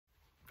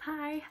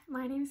Hi,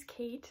 my name's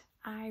Kate.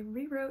 I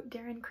rewrote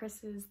Darren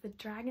Criss's The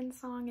Dragon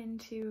Song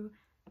into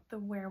the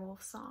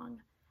Werewolf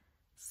Song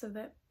so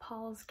that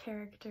Paul's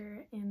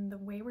character in the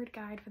Wayward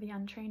Guide for the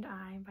Untrained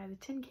Eye by the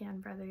Tin Can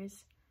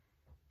Brothers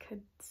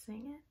could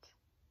sing it.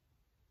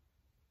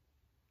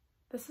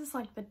 This is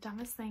like the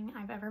dumbest thing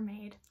I've ever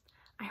made.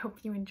 I hope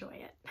you enjoy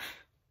it.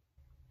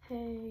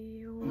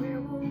 Hey,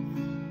 werewolf,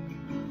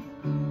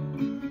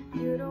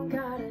 you don't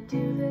gotta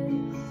do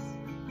this.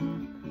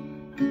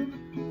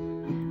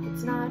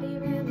 It's not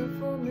even the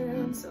full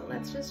moon, so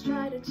let's just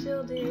try to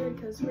chill,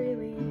 dude, cause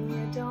really,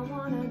 I don't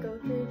wanna go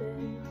through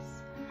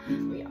this.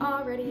 We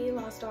already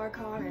lost our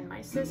car and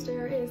my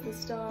sister is the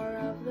star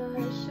of the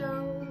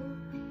show.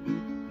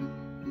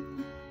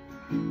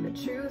 The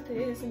truth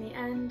is, in the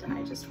end,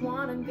 I just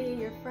wanna be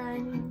your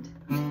friend.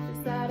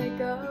 Is that a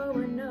go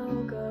or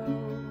no go?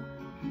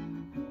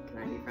 Can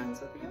I be friends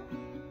with you?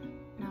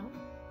 No?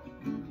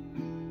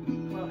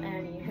 Well,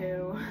 anywho.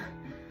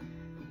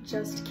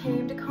 Just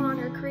came to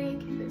Connor Creek,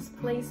 this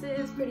place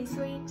is pretty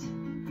sweet.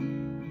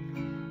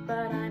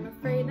 But I'm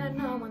afraid that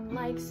no one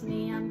likes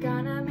me. I'm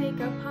gonna make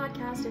a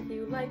podcast. If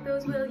you like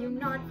those, will you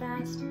not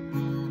fast?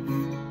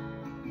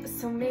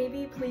 So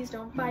maybe please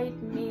don't bite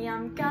me.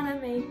 I'm gonna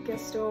make a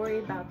story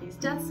about these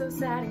deaths so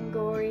sad and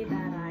gory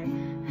that I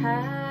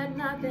had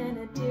nothing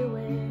to do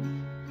with.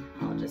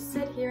 I'll just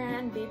sit here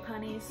and be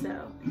punny,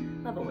 so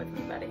level with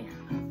me, buddy.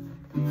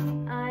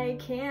 I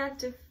can't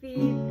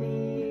defeat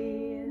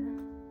thee,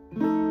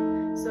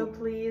 so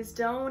please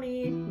don't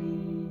eat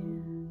me.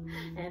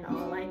 And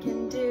all I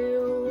can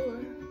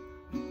do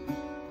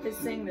is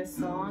sing this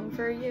song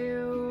for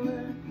you.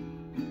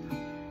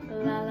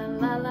 La la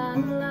la la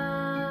la,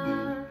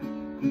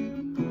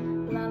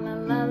 la la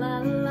la la la,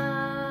 la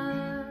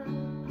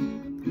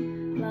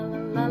la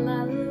la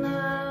la la,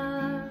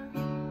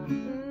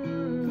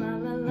 la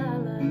la la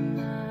la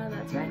la.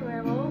 That's right,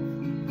 werewolf.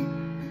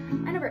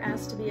 I never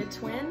asked to be a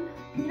twin.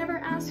 You never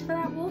asked for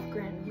that wolf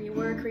grin. We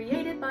were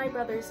created by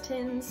Brothers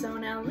Tin, so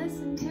now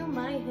listen to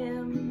my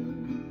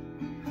hymn.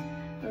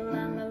 La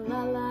la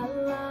la la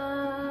la,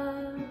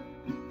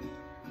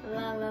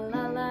 la la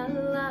la la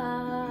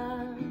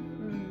la.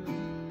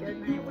 Good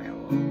night,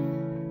 werewolf.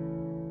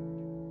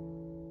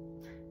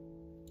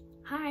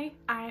 Hi,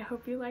 I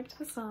hope you liked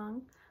the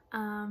song.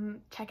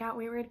 Check out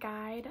Wayward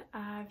Guide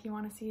if you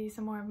want to see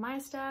some more of my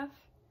stuff.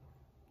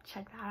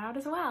 Check that out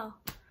as well.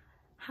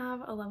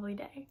 Have a lovely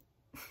day.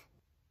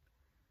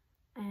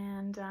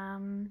 And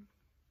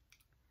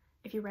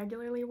if you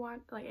regularly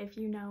watch, like if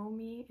you know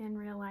me in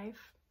real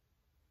life,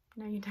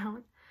 no you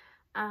don't,